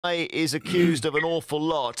is accused of an awful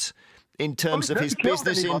lot in terms of his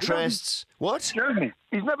business interests. What? Excuse me.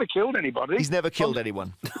 He's never killed anybody. He's never killed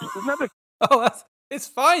anyone. He's never... Oh, it's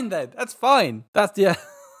fine then. That's fine. What the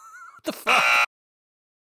fuck?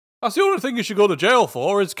 That's the only thing you should go to jail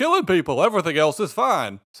for is killing people. Everything else is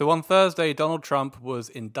fine. So on Thursday, Donald Trump was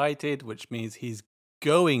indicted, which means he's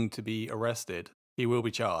going to be arrested. He will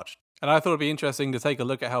be charged. And I thought it'd be interesting to take a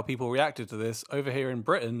look at how people reacted to this over here in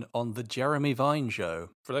Britain on The Jeremy Vine Show.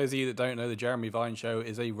 For those of you that don't know, The Jeremy Vine Show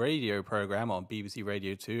is a radio program on BBC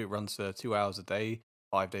Radio 2. It runs for 2 hours a day,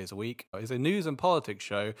 5 days a week. It's a news and politics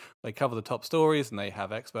show. They cover the top stories and they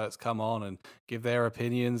have experts come on and give their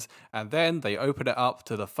opinions. And then they open it up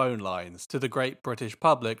to the phone lines, to the great British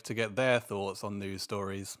public to get their thoughts on news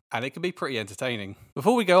stories. And it can be pretty entertaining.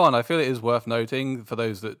 Before we go on, I feel it is worth noting, for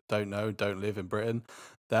those that don't know, don't live in Britain,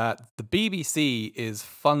 that the BBC is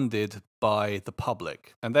funded by the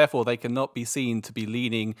public, and therefore they cannot be seen to be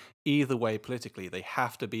leaning either way politically. They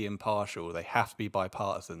have to be impartial, they have to be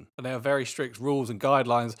bipartisan. And they have very strict rules and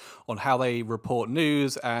guidelines on how they report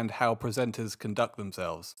news and how presenters conduct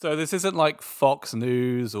themselves. So this isn't like Fox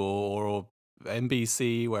News or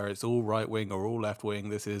NBC, where it's all right-wing or all left-wing.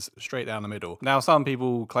 This is straight down the middle. Now, some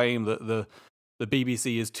people claim that the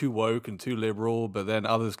BBC is too woke and too liberal, but then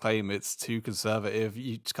others claim it's too conservative.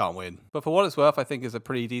 You just can't win. But for what it's worth, I think it's a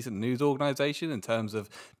pretty decent news organization in terms of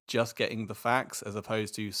just getting the facts as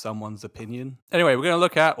opposed to someone's opinion. Anyway, we're going to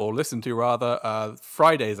look at, or listen to rather,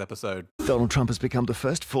 Friday's episode. Donald Trump has become the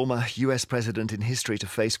first former US president in history to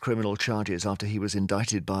face criminal charges after he was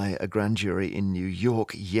indicted by a grand jury in New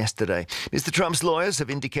York yesterday. Mr. Trump's lawyers have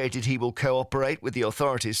indicated he will cooperate with the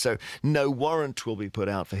authorities, so no warrant will be put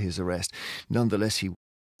out for his arrest. Nonetheless,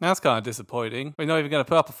 That's kind of disappointing. We're not even going to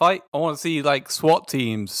put up a fight. I want to see like SWAT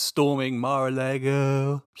teams storming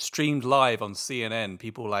Mar-a-Lago, streamed live on CNN,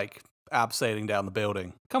 people like abseiling down the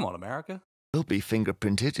building. Come on, America. He'll be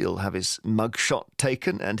fingerprinted, he'll have his mugshot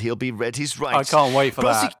taken, and he'll be read his rights. I can't wait for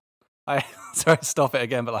that. Sorry, stop it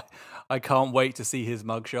again, but I can't wait to see his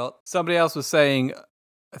mugshot. Somebody else was saying,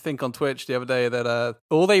 I think on Twitch the other day, that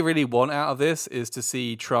all they really want out of this is to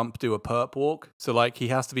see Trump do a perp walk. So like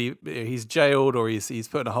he's jailed or he's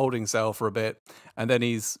put in a holding cell for a bit, and then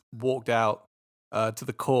he's walked out to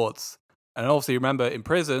the courts. And obviously, remember, in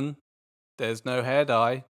prison, there's no hair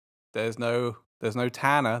dye, there's no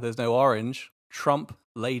tanner, there's no orange. Trump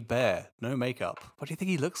laid bare, no makeup. What do you think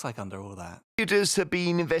he looks like under all that? Prosecutors have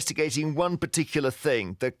been investigating one particular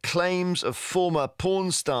thing, the claims of former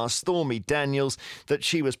porn star Stormy Daniels that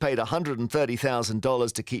she was paid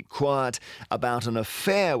 $130,000 to keep quiet about an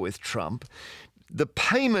affair with Trump. The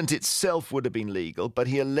payment itself would have been legal, but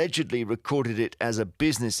he allegedly recorded it as a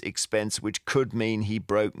business expense, which could mean he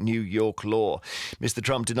broke New York law. Mr.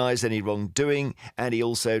 Trump denies any wrongdoing, and he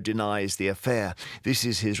also denies the affair. This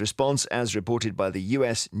is his response, as reported by the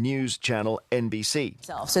U.S. news channel NBC.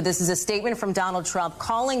 So this is a statement from Donald Trump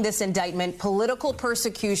calling this indictment political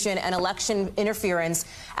persecution and election interference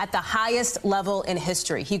at the highest level in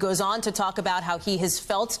history. He goes on to talk about how he has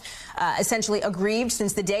felt essentially aggrieved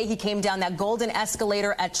since the day he came down that golden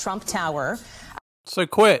escalator at Trump Tower. So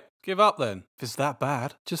quit. Give up then. If it's that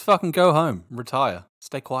bad, just fucking go home. Retire.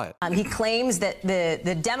 Stay quiet. He claims that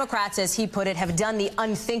the Democrats, as he put it, have done the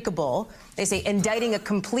unthinkable. They say indicting a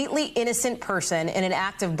completely innocent person in an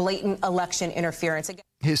act of blatant election interference.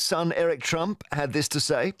 His son, Eric Trump, had this to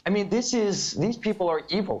say. I mean, these people are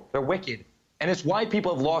evil. They're wicked. And it's why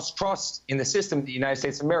people have lost trust in the system of the United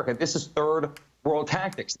States of America. This is third world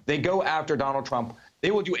tactics. They go after Donald Trump. They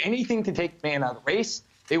will do anything to take the man out of the race.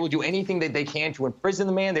 They will do anything that they can to imprison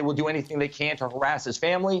the man. They will do anything they can to harass his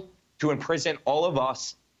family, to imprison all of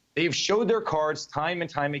us. They've showed their cards time and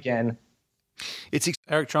time again.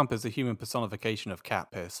 Eric Trump is the human personification of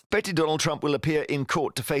cat piss. Expected Donald Trump will appear in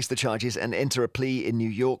court to face the charges and enter a plea in New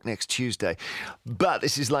York next Tuesday. But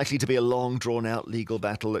this is likely to be a long, drawn-out legal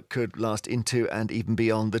battle that could last into and even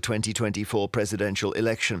beyond the 2024 presidential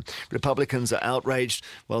election. Republicans are outraged,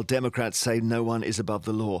 while Democrats say no one is above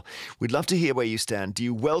the law. We'd love to hear where you stand. Do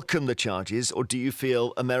you welcome the charges, or do you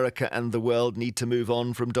feel America and the world need to move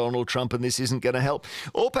on from Donald Trump and this isn't going to help?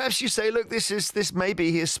 Or perhaps you say, look, this may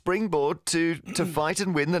be his springboard to fight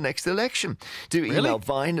and win the next election. Do email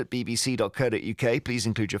vine@bbc.co.uk. Please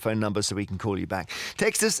include your phone number so we can call you back.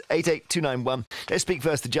 Text us 88291. Let's speak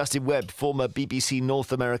first to Justin Webb, former BBC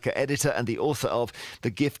North America editor and the author of The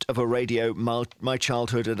Gift of a Radio, My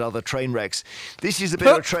Childhood and Other Train Wrecks. This is a bit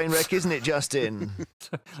of a train wreck, isn't it, Justin?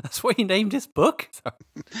 That's what you named his book?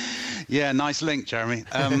 Yeah, nice link, Jeremy.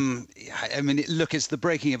 I mean, look, it's the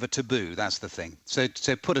breaking of a taboo. That's the thing. So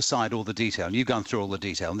put aside all the detail. You've gone through all the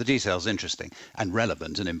detail, and the detail's interesting and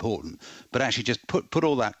relevant and important. But actually, just put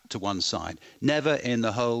all that to one side. Never in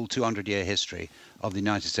the whole 200-year history of the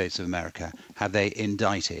United States of America have they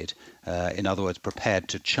indicted, in other words, prepared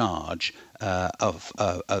to charge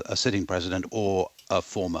a sitting president or a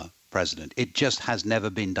former president. It just has never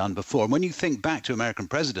been done before. And when you think back to American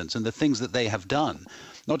presidents and the things that they have done,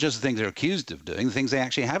 not just the things they're accused of doing, the things they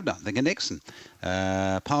actually have done. Think of Nixon,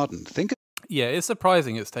 pardoned. Think of Yeah, it's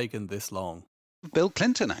surprising it's taken this long. Bill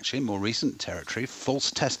Clinton, actually, more recent territory, false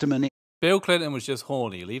testimony. Bill Clinton was just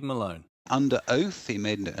horny. Leave him alone. Under oath, he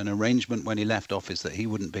made an arrangement when he left office that he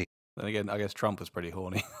wouldn't be Then again, I guess Trump was pretty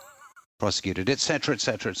horny. prosecuted, etc.,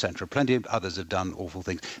 etc., etc. Plenty of others have done awful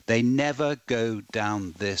things. They never go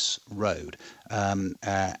down this road.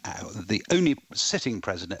 The only sitting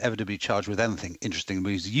president ever to be charged with anything interesting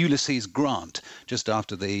was Ulysses Grant, just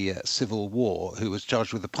after the Civil War, who was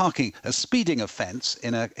charged with a speeding offence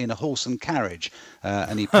in a horse and carriage,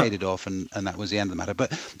 and he paid it off, and that was the end of the matter.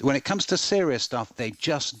 But when it comes to serious stuff, they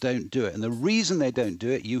just don't do it. And the reason they don't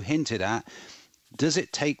do it, you hinted at, does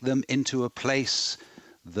it take them into a place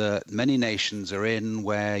that many nations are in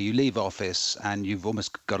where you leave office and you've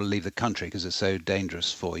almost got to leave the country because it's so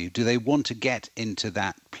dangerous for you? Do they want to get into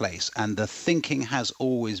that place? And the thinking has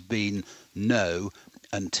always been no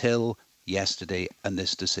until yesterday and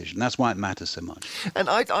this decision. That's why it matters so much. And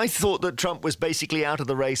I thought that Trump was basically out of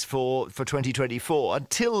the race for 2024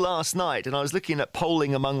 until last night, and I was looking at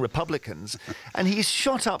polling among Republicans, and he's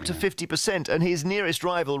shot up to 50%, and his nearest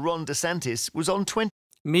rival, Ron DeSantis, was on 24.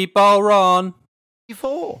 Meatball Ron.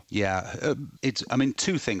 Yeah,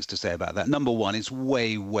 two things to say about that. Number one, it's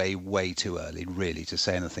way, way, way too early, really, to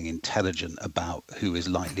say anything intelligent about who is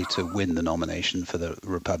likely to win the nomination for the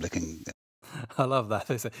Republican I love that.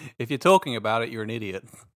 They say, if you're talking about it, you're an idiot.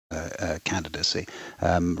 Candidacy.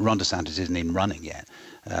 Ron DeSantis isn't even running yet.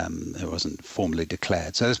 It wasn't formally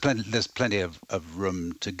declared. So there's plenty of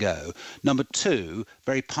room to go. Number two,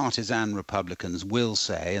 very partisan Republicans will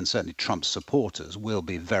say, and certainly Trump's supporters will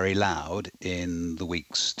be very loud in the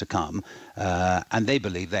weeks to come, and they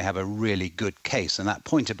believe they have a really good case. And that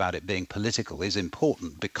point about it being political is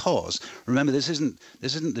important because, remember, this isn't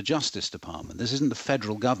the Justice Department. This isn't the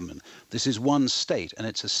federal government. This is one state, and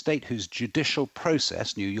it's a state whose judicial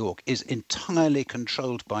process, New York, is entirely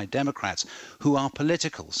controlled by Democrats who are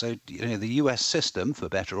political. So, the US system, for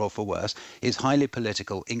better or for worse, is highly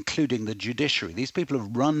political, including the judiciary. These people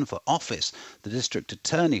have run for office. The district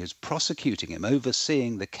attorney who's prosecuting him,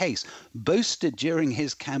 overseeing the case, boasted during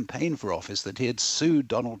his campaign for office that he had sued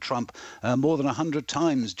Donald Trump more than 100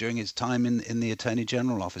 times during his time in the attorney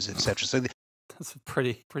general office, etc. So that's a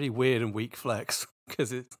pretty weird and weak flex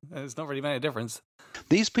because it's not really made a difference.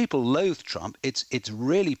 These people loathe Trump. It's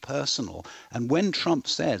really personal. And when Trump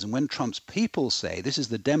says, and when Trump's people say, this is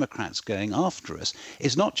the Democrats going after us,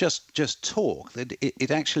 it's not just talk. It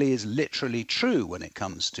actually is literally true when it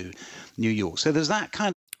comes to New York. So there's that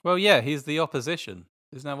kind Well, yeah, he's the opposition.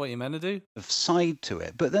 Isn't that what you're meant to do? of side to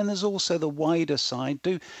it. But then there's also the wider side.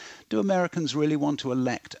 Do Americans really want to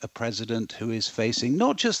elect a president who is facing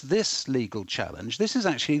not just this legal challenge? This is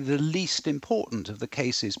actually the least important of the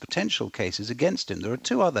potential cases against him. There are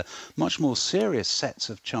two other much more serious sets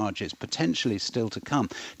of charges potentially still to come.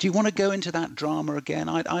 Do you want to go into that drama again?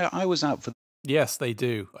 I was out for Yes, they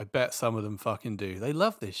do. I bet some of them fucking do. They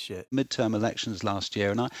love this shit. midterm elections last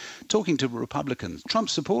year, and talking to Republicans, Trump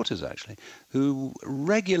supporters actually, who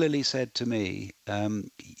regularly said to me,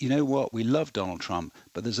 you know what, we love Donald Trump,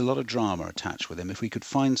 but there's a lot of drama attached with him. If we could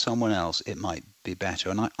find someone else, it might be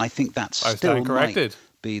better. And I think that still might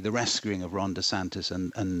be the rescuing of Ron DeSantis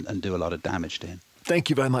and do a lot of damage to him.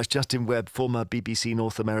 Thank you very much, Justin Webb, former BBC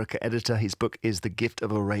North America editor. His book is The Gift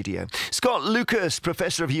of a Radio. Scott Lucas,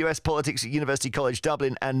 Professor of US Politics at University College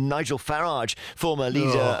Dublin, and Nigel Farage, former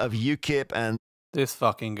leader of UKIP and... This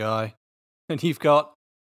fucking guy. And you've got...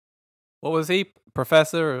 What was he?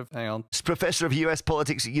 Professor of... Hang on. Professor of US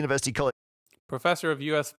Politics at University College... Professor of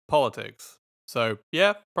US Politics. So,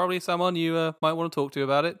 yeah, probably someone you might want to talk to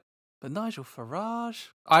about it. But Nigel Farage?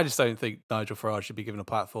 I just don't think Nigel Farage should be given a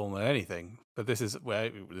platform or anything. But this is the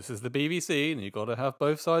BBC, and you've got to have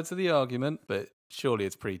both sides of the argument. But surely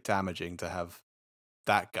it's pretty damaging to have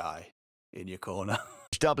that guy in your corner.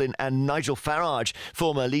 Dublin, and Nigel Farage,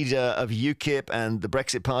 former leader of UKIP and the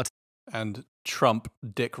Brexit Party. And Trump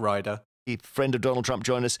Dick Rider. Friend of Donald Trump,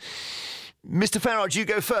 join us. Mr. Farage, you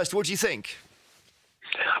go first. What do you think?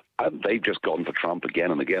 They've just gone for Trump again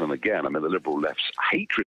and again and again. I mean, the Liberal left's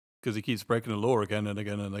hatred because he keeps breaking the law again and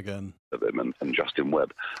again and again. Of him, and Justin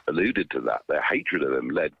Webb alluded to that. Their hatred of him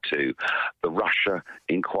led to the Russia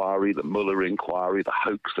inquiry, the Mueller inquiry, the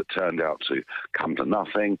hoax that turned out to come to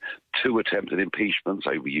nothing, 2 attempted impeachments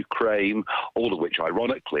over Ukraine, all of which,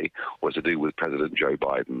 ironically, was to do with President Joe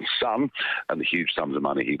Biden's son and the huge sums of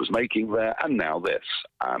money he was making there, and now this.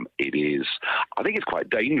 I think it's quite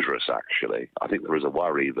dangerous, actually. I think there is a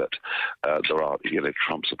worry that there are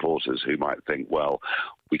Trump supporters who might think, well,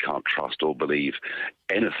 we can't trust or believe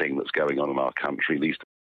anything that's going on in our country.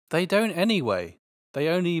 They don't anyway. They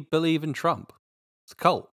only believe in Trump. It's a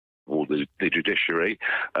cult. Or the judiciary.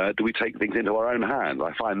 Do we take things into our own hands?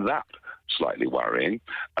 I find that slightly worrying.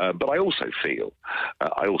 But I also feel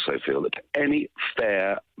that any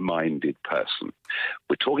fair-minded person,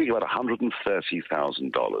 we're talking about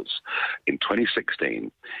 $130,000 in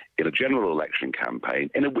 2016 in a general election campaign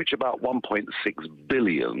in which about $1.6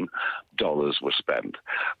 billion was spent.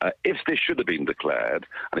 If this should have been declared,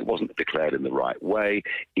 and it wasn't declared in the right way,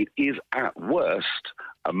 it is at worst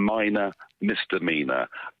a minor misdemeanor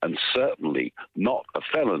and certainly not a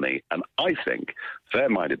felony. And I think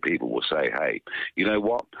fair-minded people will say, hey, you know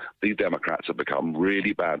what? These Democrats have become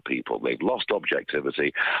really bad people. They've lost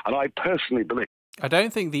objectivity. And I personally believe... I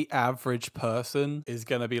don't think the average person is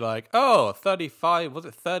going to be like, oh,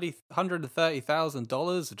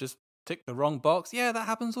 $130,000? Just tick the wrong box. Yeah, that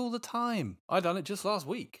happens all the time. I done it just last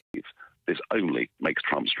week. This only makes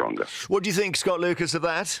Trump stronger. What do you think, Scott Lucas, of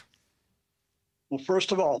that? Well,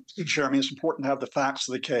 first of all, Jeremy, it's important to have the facts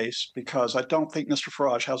of the case because I don't think Mr.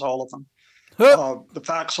 Farage has all of them. The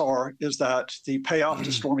facts is that the payoff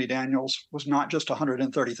to Stormy Daniels was not just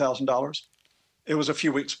 $130,000. It was a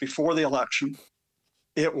few weeks before the election.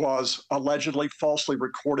 It was allegedly falsely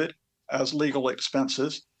recorded as legal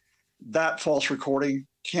expenses. That false recording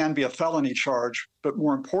can be a felony charge, but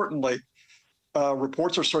more importantly,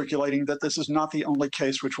 reports are circulating that this is not the only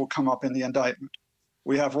case which will come up in the indictment.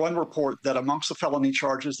 We have one report that amongst the felony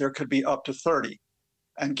charges, there could be up to 30.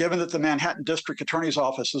 And given that the Manhattan District Attorney's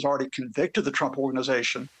Office has already convicted the Trump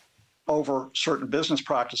Organization over certain business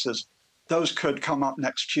practices, those could come up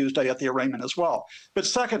next Tuesday at the arraignment as well. But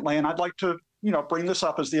secondly, and I'd like to bring this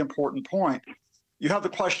up as the important point, you have the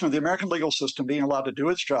question of the American legal system being allowed to do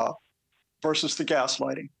its job versus the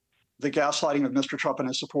gaslighting of Mr. Trump and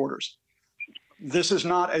his supporters. This is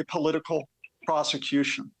not a political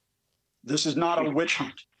prosecution. This is not a witch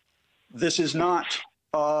hunt. This is not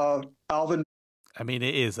Alvin. I mean,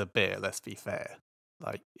 it is a bit, let's be fair.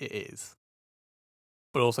 Like, it is.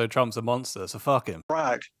 But also, Trump's a monster, so fuck him.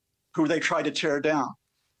 Bragg, who they tried to tear down.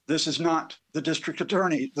 This is not the district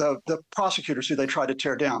attorney, the prosecutors who they tried to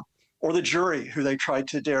tear down, or the jury who they tried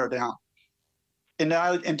to tear down. And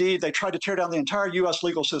now, indeed, they tried to tear down the entire U.S.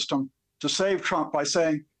 legal system to save Trump by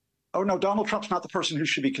saying, oh, no, Donald Trump's not the person who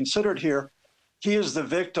should be considered here. He is the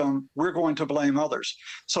victim. We're going to blame others.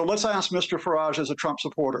 So let's ask Mr. Farage as a Trump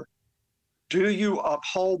supporter, do you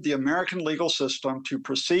uphold the American legal system to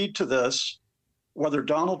proceed to this, whether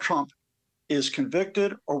Donald Trump is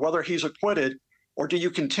convicted or whether he's acquitted, or do you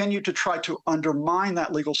continue to try to undermine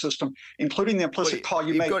that legal system, including the implicit call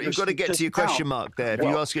you made? You've got to get to your question mark there. If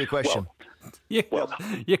you ask your question.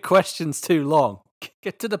 Your question's too long.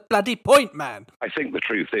 Get to the bloody point, man. I think the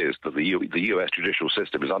truth is that the U.S. judicial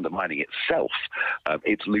system is undermining itself.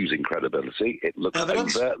 It's losing credibility. It looks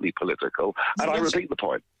overtly political. And I repeat the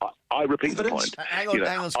point. I repeat the point. Hang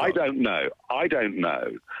on, Scott. I don't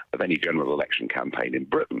know of any general election campaign in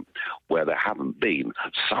Britain where there haven't been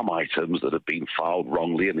some items that have been filed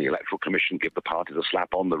wrongly and the Electoral Commission give the parties a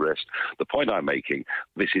slap on the wrist. The point I'm making,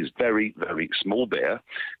 this is very, very small beer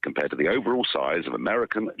compared to the overall size of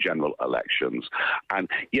American general elections. And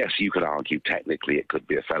yes, you could argue technically it could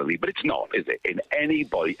be a felony, but it's not, is it? In any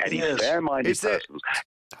fair-minded person's...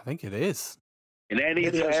 I think it is. In any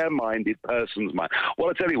fair-minded person's mind. Well,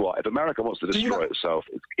 I tell you what, if America wants to destroy itself,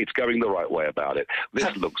 it's going the right way about it.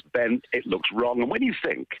 This looks bent, it looks wrong. And when you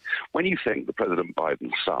think that President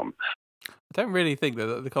Biden's son... I don't really think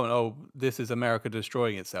that the comment, oh, this is America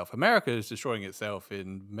destroying itself. America is destroying itself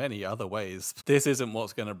in many other ways. This isn't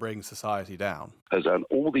what's going to bring society down. Has earned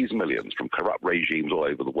all these millions from corrupt regimes all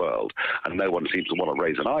over the world, and no one seems to want to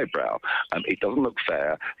raise an eyebrow. It doesn't look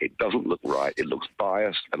fair. It doesn't look right. It looks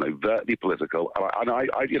biased and overtly political.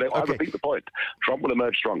 I repeat the point. Trump will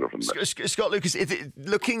emerge stronger from this. Scott Lucas,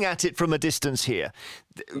 looking at it from a distance here,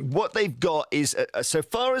 what they've got is, so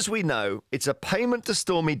far as we know, it's a payment to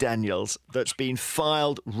Stormy Daniels that's been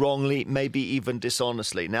filed wrongly, maybe even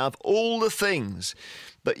dishonestly. Now, of all the things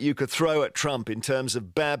that you could throw at Trump in terms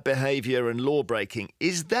of bad behavior and law breaking,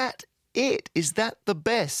 is that it? Is that the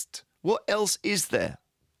best? What else is there?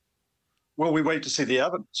 Will we wait to see the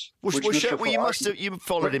evidence? Well, you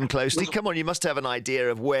followed him closely. Come on, you must have an idea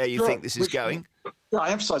of where you think this is going. Yeah, I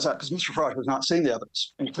emphasize that because Mr. Farage has not seen the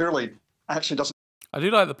evidence and clearly actually doesn't. I do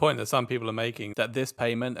like the point that some people are making that this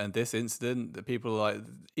payment and this incident, that people are like,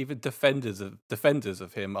 even defenders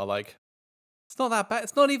of him are like, it's not that bad.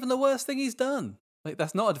 It's not even the worst thing he's done. Like,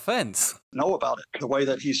 that's not a defense. Know about it the way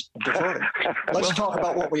that he's diverting. Let's talk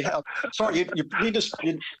about what we have. Sorry,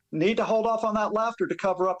 you need to hold off on that laughter to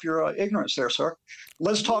cover up your ignorance there, sir.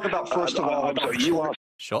 Let's talk about first of all.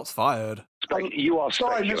 Shots fired. You are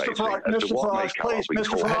sorry, Mr. Farage. Mr. Farage, please,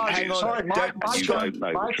 Mr. Farage. Sorry,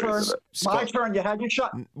 my turn. My turn. You had your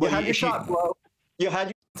shot. You had your shot, bro. You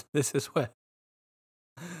had. This is where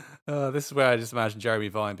I just imagine Jeremy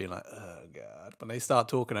Vine being like, oh god, when they start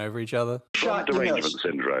talking over each other. Derangement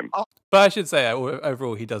syndrome. But I should say,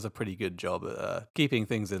 overall, he does a pretty good job at keeping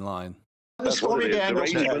things in line. Hang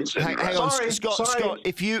on, Scott.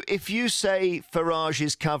 If you say Farage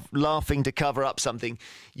is laughing to cover up something,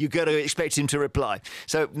 you got to expect him to reply.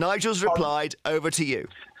 So Nigel's replied. Over to you.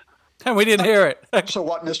 And we didn't hear it. So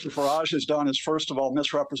what Mr. Farage has done is, first of all,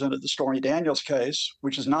 misrepresented the Stormy Daniels case,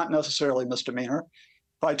 which is not necessarily misdemeanor,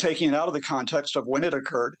 by taking it out of the context of when it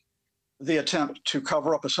occurred, the attempt to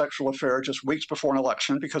cover up a sexual affair just weeks before an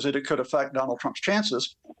election because it could affect Donald Trump's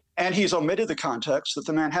chances. And he's omitted the context that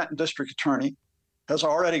the Manhattan District Attorney has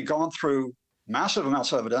already gone through massive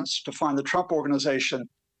amounts of evidence to find the Trump Organization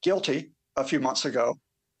guilty a few months ago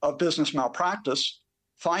of business malpractice,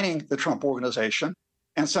 fining the Trump Organization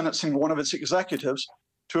and sentencing one of its executives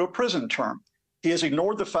to a prison term. He has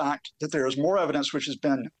ignored the fact that there is more evidence which has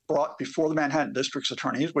been brought before the Manhattan District's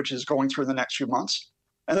attorneys, which is going through the next few months,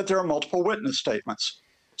 and that there are multiple witness statements.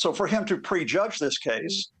 So for him to prejudge this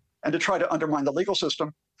case and to try to undermine the legal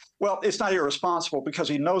system, well, it's not irresponsible because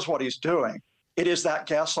he knows what he's doing. It is that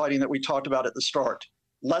gaslighting that we talked about at the start.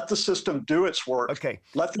 Let the system do its work. Okay.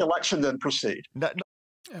 Let the election then proceed.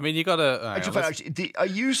 I mean, you got to... Are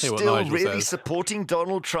you still really supporting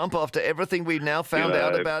Donald Trump after everything we've now found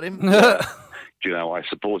out about him? I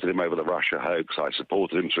supported him over the Russia hoax. I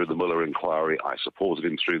supported him through the Mueller inquiry. I supported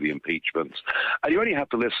him through the impeachments. And you only have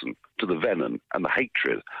to listen to the venom and the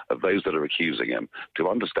hatred of those that are accusing him to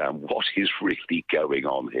understand what is really going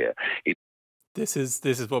on here. This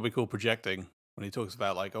is what we call projecting. When he talks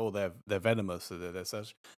about like, oh, they're venomous,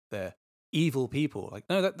 they're evil people. Like,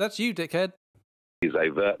 no, that's you, dickhead. It is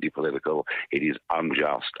overtly political, it is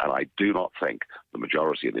unjust, and I do not think the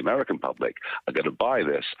majority of the American public are going to buy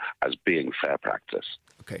this as being fair practice.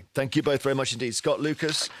 Okay, thank you both very much indeed. Scott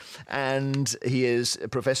Lucas, and he is a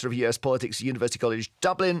professor of US politics at University College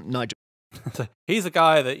Dublin. Nigel. He's a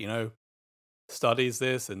guy that, studies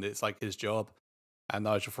this, and it's like his job. And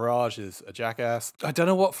Nigel Farage is a jackass. I don't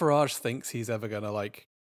know what Farage thinks he's ever going to,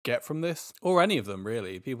 get from this, or any of them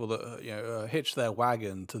really. People that hitch their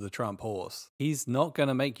wagon to the Trump horse. He's not going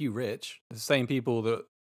to make you rich. The same people that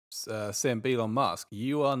sent Elon Musk.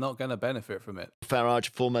 You are not going to benefit from it. Farage,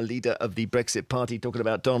 former leader of the Brexit Party, talking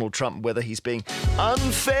about Donald Trump, whether he's being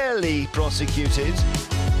unfairly prosecuted.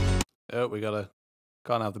 Oh,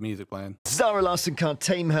 can't have the music playing. Zara Larson can't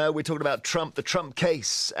tame her. We're talking about Trump, the Trump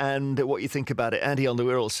case, and what you think about it. Andy on the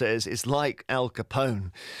Wirral says it's like Al Capone,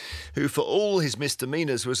 who for all his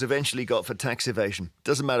misdemeanors was eventually got for tax evasion.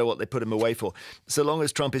 Doesn't matter what they put him away for. So long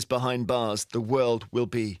as Trump is behind bars, the world will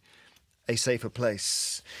be a safer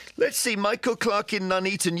place. Let's see, Michael Clark in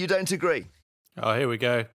Nuneaton, you don't agree? Oh, here we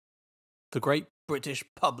go. The great British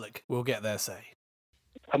public will get their say.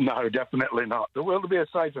 No, definitely not. The world will be a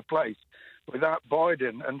safer place without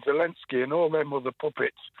Biden and Zelensky and all them other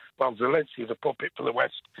puppets. Well, Zelensky's a puppet for the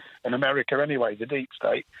West and America anyway, the deep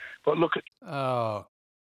state. But look at... Oh,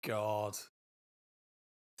 God.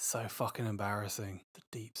 So fucking embarrassing. The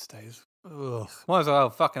deep state. Ugh. Might as well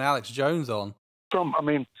have fucking Alex Jones on. Trump,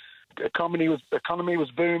 economy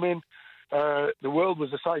was booming. The world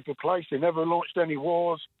was a safer place. They never launched any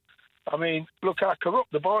wars. Look how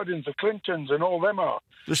corrupt the Bidens, the Clintons, and all them are.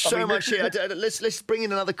 There's so much here. Let's bring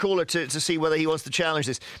in another caller to see whether he wants to challenge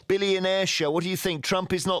this. Billionaire Show, what do you think?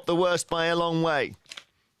 Trump is not the worst by a long way.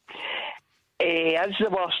 He is the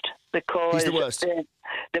worst because he's the worst.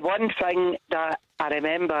 The one thing that I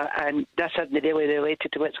remember, and this isn't really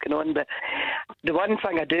related to what's going on, but the one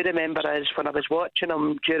thing I do remember is when I was watching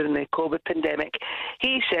him during the COVID pandemic,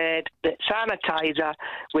 he said that sanitizer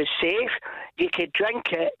was safe, you could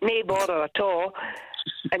drink it, no bother at all.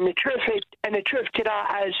 And the truth to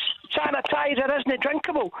that is, sanitizer isn't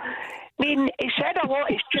drinkable. He said a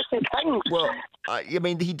lot of stupid things. Well,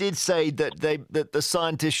 he did say that the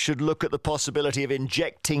scientists should look at the possibility of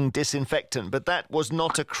injecting disinfectant, but that was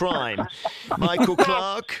not a crime. Michael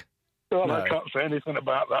Clark? Well, No. I can't say anything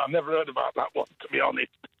about that. I've never heard about that one, to be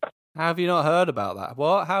honest. How have you not heard about that?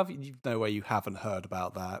 What? How have you? No way you haven't heard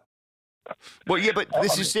about that. Well, yeah, but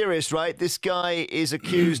this is serious, right? This guy is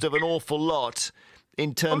accused of an awful lot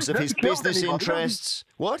in terms of his business interests.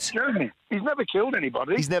 What? Jeremy, he's never killed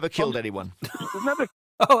anybody. He's never killed anyone. He's never.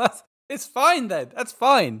 Oh, it's fine then. That's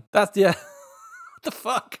fine. That's what the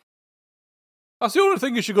fuck? That's the only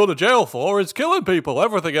thing you should go to jail for is killing people.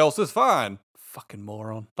 Everything else is fine. Fucking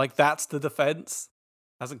moron. Like, that's the defense?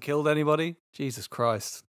 Hasn't killed anybody? Jesus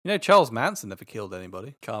Christ. You know, Charles Manson never killed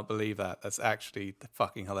anybody. Can't believe that. That's actually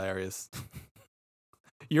fucking hilarious.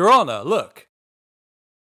 Your Honor, look.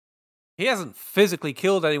 He hasn't physically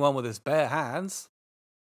killed anyone with his bare hands.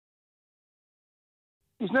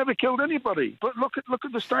 He's never killed anybody. But look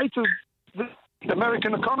at the state of the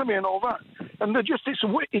American economy and all that. And it's a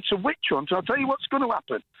witch hunt. I'll tell you what's going to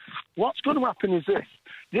happen. What's going to happen is this.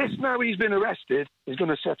 This, now he's been arrested, is going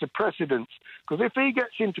to set a precedent. Because if he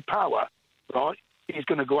gets into power, right, he's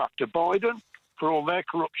going to go after Biden for all their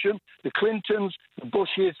corruption, the Clintons, the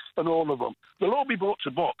Bushes, and all of them. They'll all be brought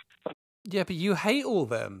to book. Yeah, but you hate all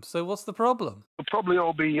them, so what's the problem? They'll probably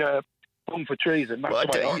all be hung for treason.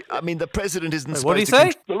 That's I mean, the president isn't supposed what do you to...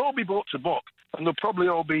 say? They'll all be brought to book, and they'll probably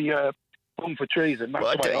all be hung for treason.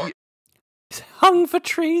 That's Hung for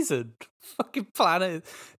treason? Fucking planet.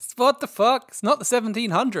 What the fuck? It's not the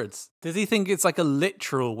 1700s. Does he think it's like a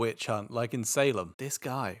literal witch hunt, like in Salem? This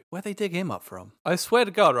guy, where'd they dig him up from? I swear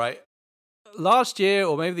to God, right? Last year,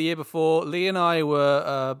 or maybe the year before, Lee and I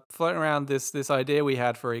were floating around this idea we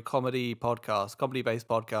had for a comedy-based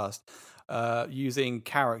podcast, using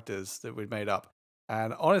characters that we'd made up.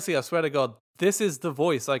 And honestly, I swear to God, this is the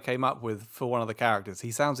voice I came up with for one of the characters.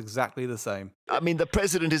 He sounds exactly the same. I mean, the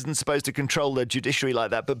president isn't supposed to control the judiciary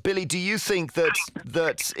like that. But Billy, do you think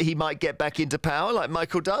that he might get back into power like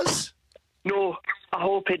Michael does? No, I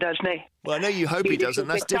hope he doesn't. Well, I know you hope he doesn't.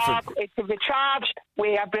 That's different. He should be charged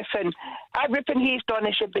with everything. Everything he's done,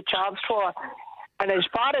 he should be charged for. And as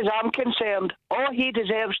far as I'm concerned, all he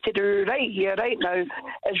deserves to do right here, right now,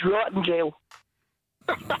 is rot in jail.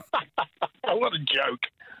 What a joke.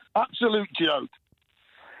 Absolute joke.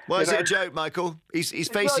 Why is it a joke, Michael? He's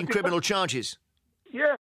facing criminal charges.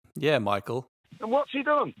 Yeah. Yeah, Michael. And what's he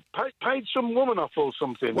done? Paid some woman off or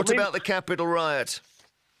something. What about the Capitol riot?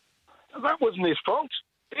 That wasn't his fault.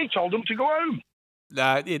 He told them to go home.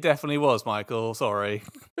 Nah, it definitely was, Michael. Sorry.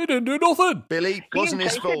 He didn't do nothing. Billy, wasn't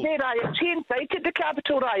his fault. He incited the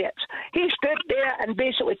Capitol riots. He stood there and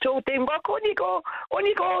basically told them, well, on you go,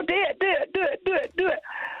 do it.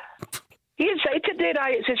 He incited the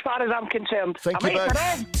riots as far as I'm concerned. Thank you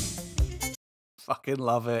both. Fucking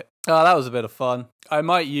love it. Oh, that was a bit of fun. I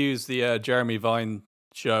might use the Jeremy Vine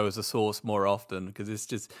show as a source more often because it's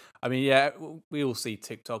just, I mean, yeah, we all see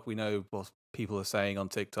TikTok. We know what people are saying on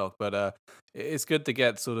TikTok, but it's good to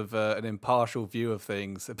get sort of an impartial view of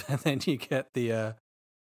things. And then you get the,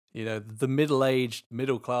 the middle-aged,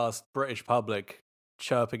 middle-class British public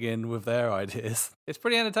chirping in with their ideas. It's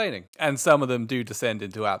pretty entertaining. And some of them do descend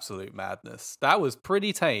into absolute madness. That was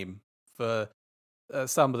pretty tame for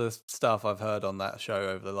some of the stuff I've heard on that show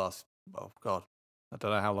over the last, oh God, I don't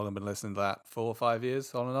know how long I've been listening to that, 4 or 5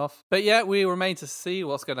 years, on and off. But yeah, we remain to see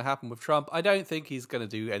what's going to happen with Trump. I don't think he's going to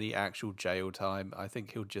do any actual jail time. I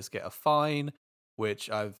think he'll just get a fine, which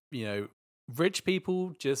rich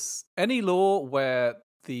people just, any law where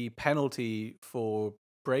the penalty for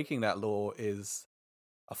breaking that law is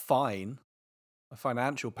a fine, a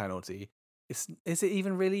financial penalty, is it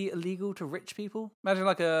even really illegal to rich people? Imagine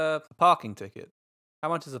like a parking ticket. How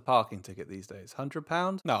much is a parking ticket these days?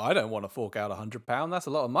 £100? No, I don't want to fork out £100. That's a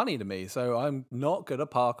lot of money to me. So I'm not going to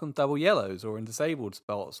park on double yellows or in disabled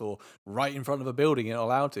spots or right in front of a building you're not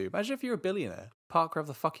allowed to. Imagine if you're a billionaire. Park wherever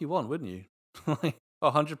the fuck you want, wouldn't you? Like,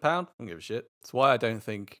 £100? I don't give a shit. That's why I don't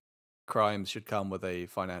think crimes should come with a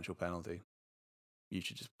financial penalty. You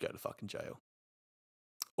should just go to fucking jail.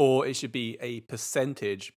 Or it should be a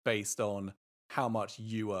percentage based on how much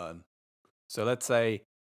you earn. So let's say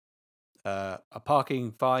a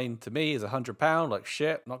parking fine to me is £100. Like,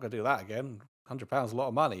 shit, I'm not going to do that again. £100 is a lot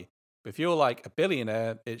of money. But if you're like a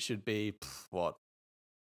billionaire, it should be, a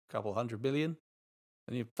couple $100 billion?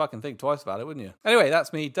 And you'd fucking think twice about it, wouldn't you? Anyway,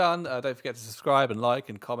 that's me done. Don't forget to subscribe and like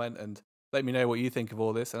and comment and let me know what you think of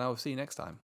all this. And I will see you next time.